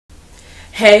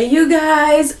Hey you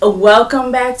guys,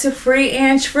 welcome back to Free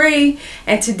and Free,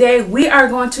 and today we are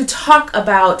going to talk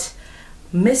about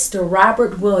Mr.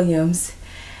 Robert Williams.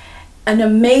 An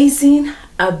amazing,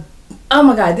 oh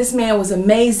my god, this man was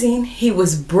amazing. He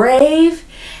was brave,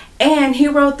 and he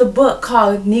wrote the book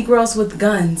called Negroes with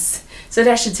Guns. So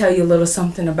that should tell you a little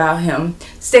something about him.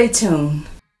 Stay tuned.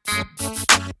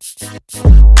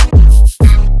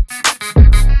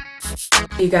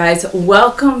 You guys,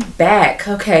 welcome back.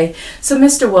 Okay, so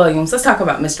Mr. Williams, let's talk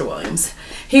about Mr. Williams.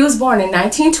 He was born in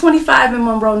 1925 in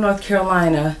Monroe, North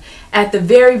Carolina, at the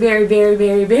very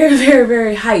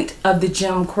height of the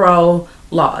Jim Crow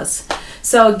laws.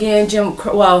 So again,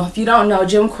 if you don't know,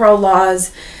 Jim Crow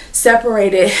laws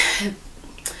separated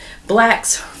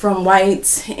blacks from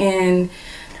whites in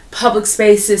public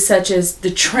spaces such as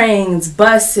the trains,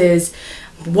 buses,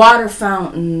 water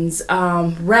fountains,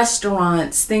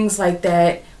 restaurants, things like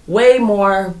that. Way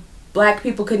more. Black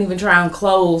people couldn't even try on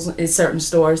clothes in certain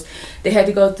stores. They had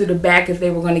to go through the back if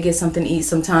they were going to get something to eat.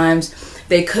 Sometimes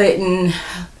they couldn't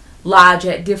lodge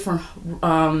at different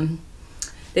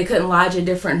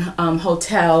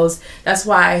hotels. That's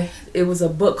why it was a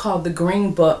book called The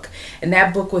Green Book, and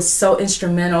that book was so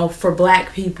instrumental for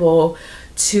black people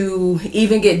to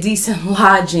even get decent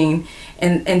lodging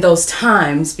in those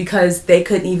times, because they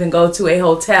couldn't even go to a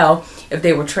hotel if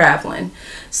they were traveling.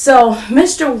 So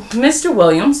Mr.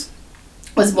 Williams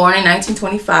was born in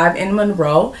 1925 in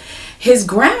Monroe. His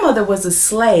grandmother was a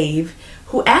slave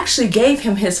who actually gave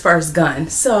him his first gun.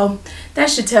 So that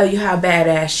should tell you how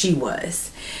badass she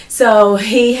was. So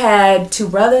he had two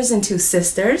brothers and two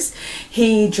sisters.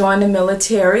 He joined the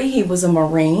military. He was a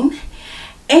Marine.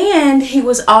 And he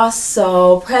was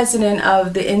also president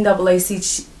of the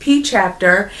NAACP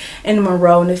chapter in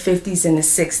Monroe in the 50s and the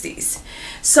 60s.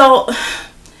 So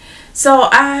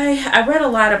I read a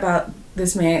lot about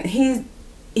this man.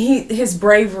 His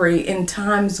bravery in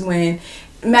times when,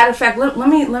 matter of fact, let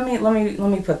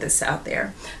me put this out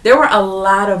there. There were a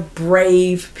lot of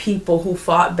brave people who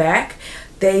fought back.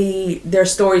 Their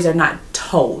stories are not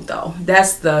told though.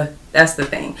 That's the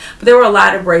thing. But there were a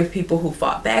lot of brave people who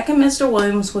fought back, and Mr.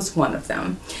 Williams was one of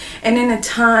them. And in a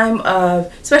time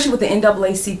of, especially with the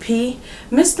NAACP,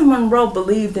 Mr. Monroe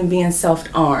believed in being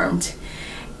self-armed.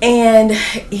 And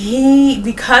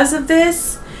because of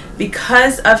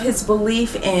his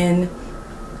belief in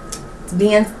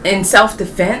being in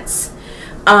self-defense,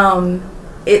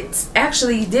 it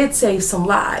actually did save some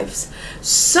lives.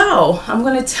 So I'm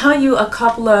going to tell you a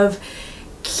couple of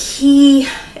key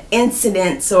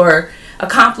incidents or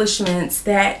accomplishments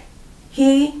that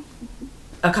he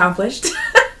accomplished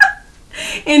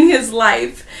in his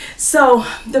life. So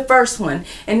the first one,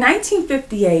 in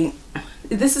 1958,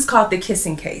 this is called the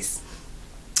kissing case.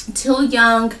 Two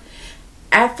young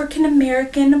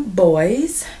African-American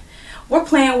boys were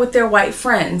playing with their white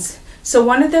friends. So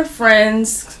one of their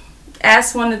friends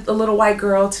asked a little white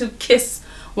girl to kiss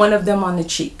one of them on the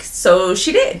cheek. So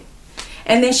she did.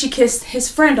 And then she kissed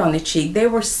his friend on the cheek. They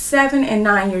were 7 and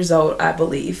 9 years old, I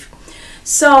believe.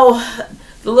 So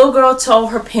the little girl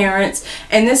told her parents,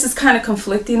 and this is kind of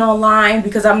conflicting online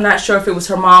because I'm not sure if it was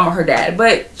her mom or her dad,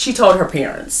 but she told her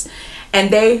parents. And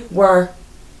they were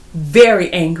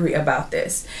very angry about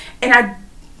this. And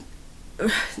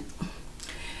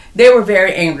they were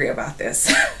very angry about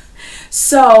this.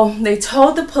 So they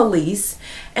told the police,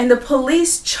 and the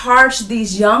police charged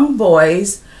these young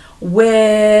boys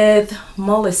with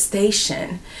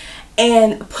molestation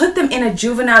and put them in a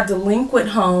juvenile delinquent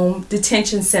home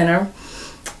detention center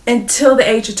until the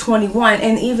age of 21.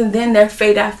 And even then, their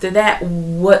fate after that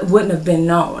wouldn't have been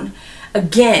known.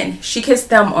 Again, she kissed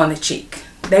them on the cheek.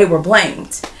 They were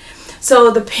blamed.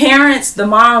 So the parents, the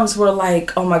moms were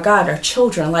like, oh my God, our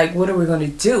children, like, what are we going to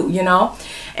do, you know?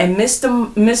 And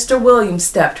Mr. Williams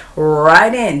stepped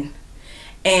right in,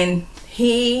 and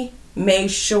he made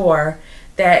sure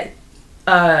that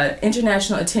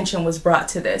international attention was brought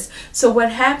to this. So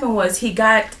what happened was he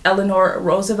got Eleanor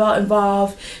Roosevelt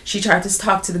involved. She tried to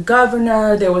talk to the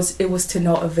governor. It was to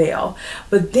no avail.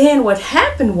 But then what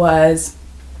happened was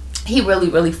he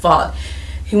really fought.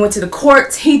 He went to the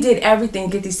courts. He did everything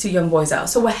to get these two young boys out.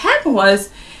 So what happened was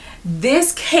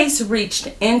this case reached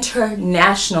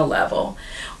international level,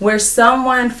 where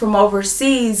someone from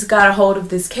overseas got a hold of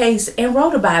this case and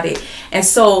wrote about it. And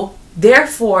so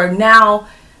therefore now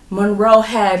Monroe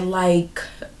had like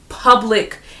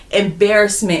public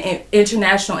embarrassment and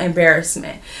international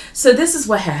embarrassment. So this is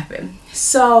what happened.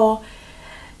 So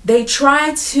they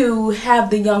tried to have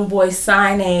the young boys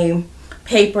sign a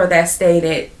paper that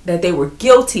stated that they were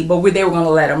guilty, but they were going to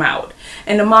let them out.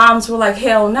 And the moms were like,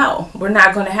 hell no, we're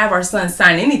not going to have our son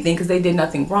sign anything because they did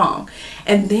nothing wrong.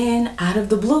 And then out of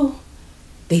the blue,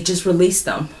 they just released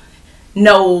them.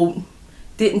 No,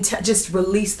 just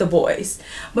release the boys.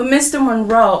 But Mr.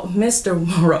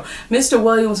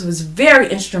 Williams was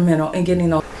very instrumental in getting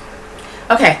those.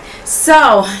 Okay,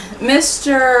 so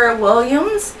Mr.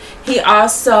 Williams, he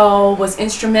also was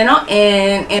instrumental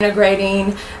in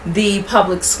integrating the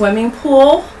public swimming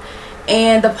pool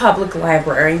and the public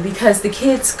library because the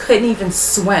kids couldn't even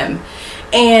swim.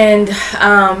 And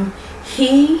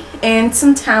he and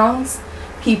some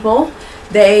townspeople,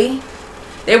 they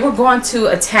were going to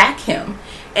attack him.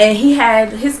 And he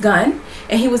had his gun,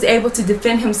 and he was able to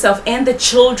defend himself and the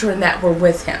children that were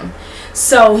with him.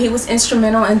 So he was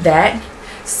instrumental in that.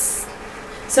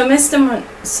 So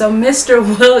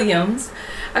Mr. Williams,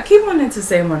 I keep wanting to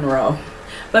say Monroe,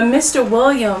 but Mr.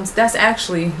 Williams, that's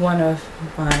actually one of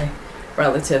my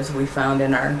relatives we found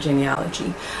in our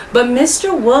genealogy. But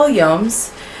Mr.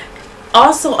 Williams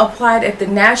also applied at the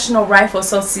National Rifle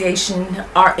Association,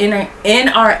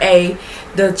 NRA,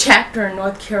 the chapter in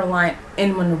North Carolina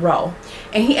in Monroe.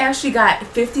 And he actually got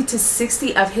 50 to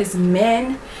 60 of his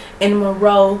men in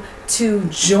Monroe to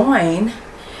join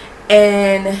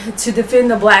and to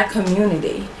defend the black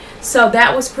community. So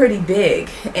that was pretty big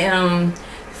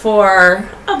for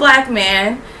a black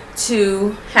man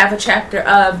to have a chapter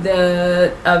of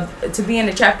to be in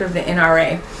a chapter of the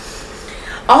NRA.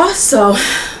 Also,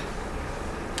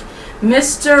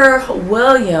 Mr.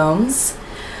 Williams,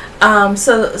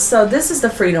 so this is the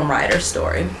Freedom Rider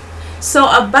story. So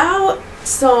about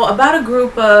a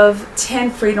group of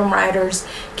 10 Freedom Riders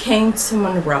came to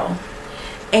Monroe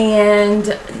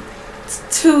and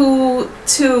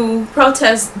to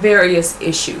protest various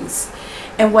issues.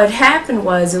 And what happened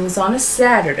was, it was on a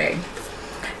Saturday,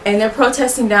 and they're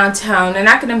protesting downtown. And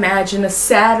I can imagine a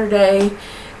Saturday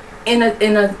in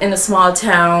a small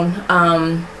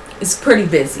town is pretty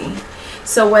busy.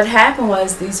 So what happened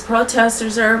was, these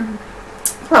protesters are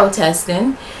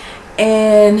protesting,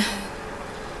 and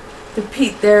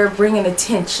they're bringing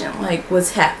attention, like,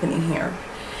 what's happening here.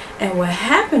 And what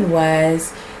happened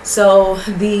was, so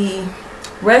the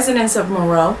residents of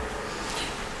Monroe,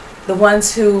 the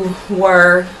ones who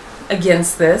were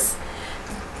against this,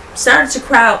 started to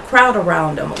crowd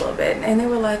around them a little bit. And they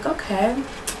were like, okay,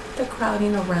 they're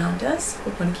crowding around us,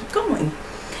 we're going to keep going.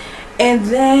 And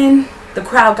then the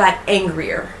crowd got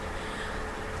angrier,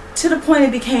 to the point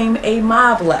it became a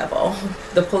mob level.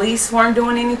 The police weren't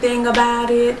doing anything about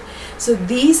it. So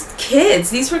these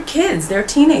were kids, they're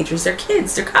teenagers, they're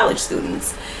kids, they're college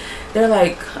students. They're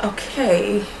like,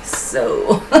 okay,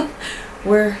 so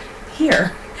we're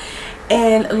here.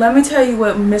 And let me tell you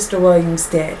what Mr. Williams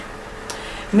did.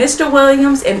 Mr.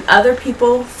 Williams and other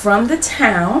people from the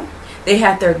town, they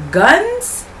had their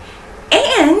guns,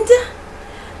 and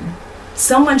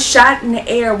someone shot in the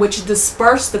air, which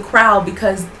dispersed the crowd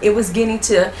because it was getting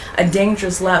to a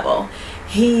dangerous level.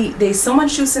 Someone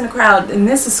shoots in the crowd, and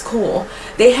this is cool.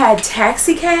 They had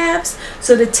taxi cabs,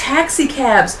 so the taxi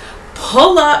cabs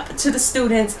pull up to the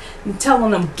students and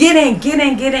telling them, get in, get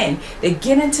in, get in. They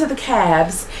get into the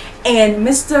cabs, and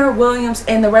Mr. Williams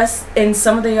and the rest, and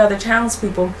some of the other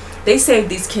townspeople, they saved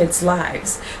these kids'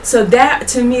 lives. So that,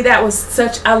 to me, that was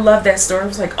such, I love that story. I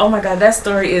was like, oh my God, that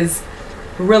story is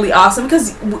really awesome,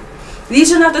 because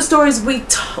these are not the stories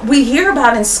we hear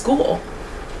about in school.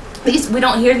 We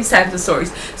don't hear these types of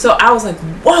stories. So I was like,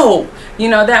 whoa,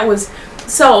 that was.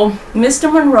 So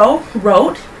Mr. Monroe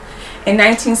wrote in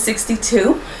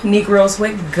 1962, Negroes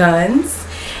with Guns.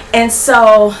 And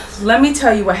so let me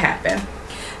tell you what happened.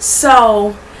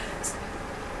 So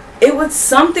it was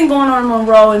something going on in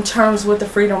Monroe in terms with the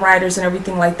Freedom Riders and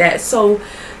everything like that. So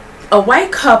a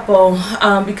white couple,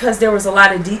 because there was a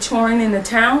lot of detouring in the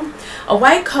town, a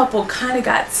white couple kind of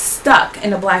got stuck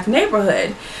in a black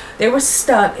neighborhood. They were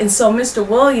stuck, and so Mr.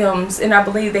 Williams, and I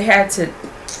believe they had to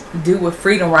do with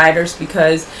Freedom Riders,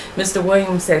 because Mr.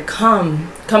 Williams said,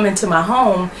 come into my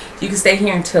home, you can stay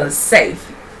here until it's safe,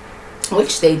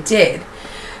 which they did.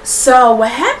 So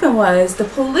what happened was, the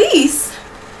police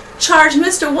charged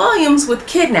Mr. Williams with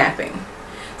kidnapping.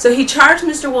 So he charged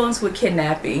Mr. Williams with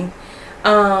kidnapping.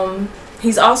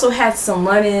 He's also had some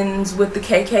run-ins with the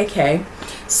KKK.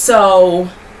 So,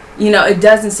 it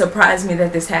doesn't surprise me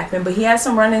that this happened, but he had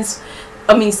some run-ins.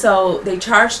 So they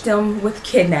charged him with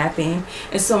kidnapping.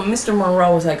 And so Mr.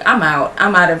 Monroe was like, I'm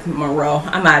out of Monroe,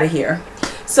 I'm out of here.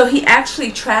 So he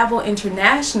actually traveled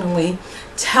internationally,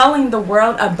 telling the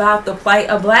world about the plight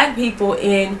of black people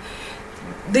in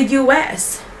the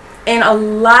U.S. And a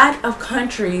lot of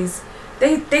countries,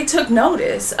 they took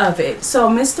notice of it. So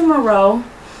Mr. Monroe,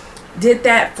 did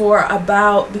that for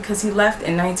about, because he left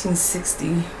in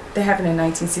 1960. That happened in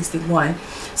 1961.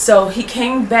 So he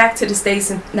came back to the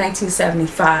States in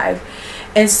 1975.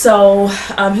 And so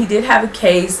he did have a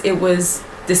case. It was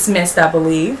dismissed, I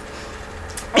believe.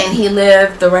 And he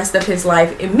lived the rest of his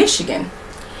life in Michigan.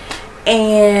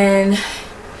 And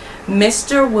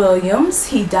Mr. Williams,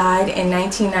 he died in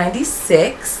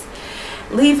 1996,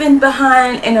 leaving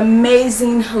behind an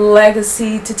amazing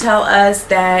legacy to tell us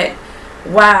that,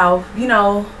 wow, you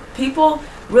know, people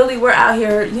really were out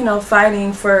here, you know,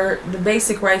 fighting for the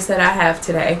basic rights that I have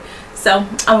today. So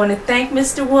I want to thank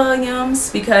Mr. Williams,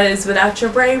 because without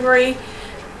your bravery,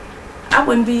 I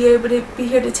wouldn't be able to be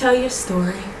here to tell your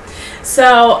story.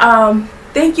 So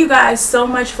thank you guys so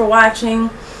much for watching.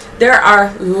 There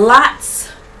are lots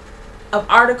of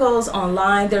articles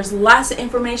online. There's lots of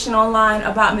information online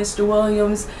about Mr.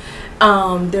 Williams.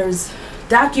 There's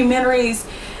documentaries.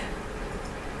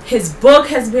 His book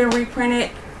has been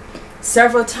reprinted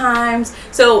several times,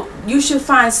 so you should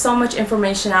find so much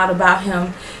information out about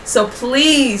him. So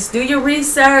please do your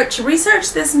research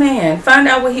this man, find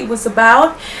out what he was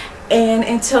about. And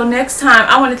until next time,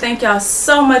 I want to thank y'all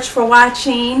so much for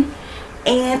watching,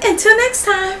 and until next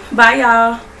time, bye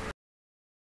y'all.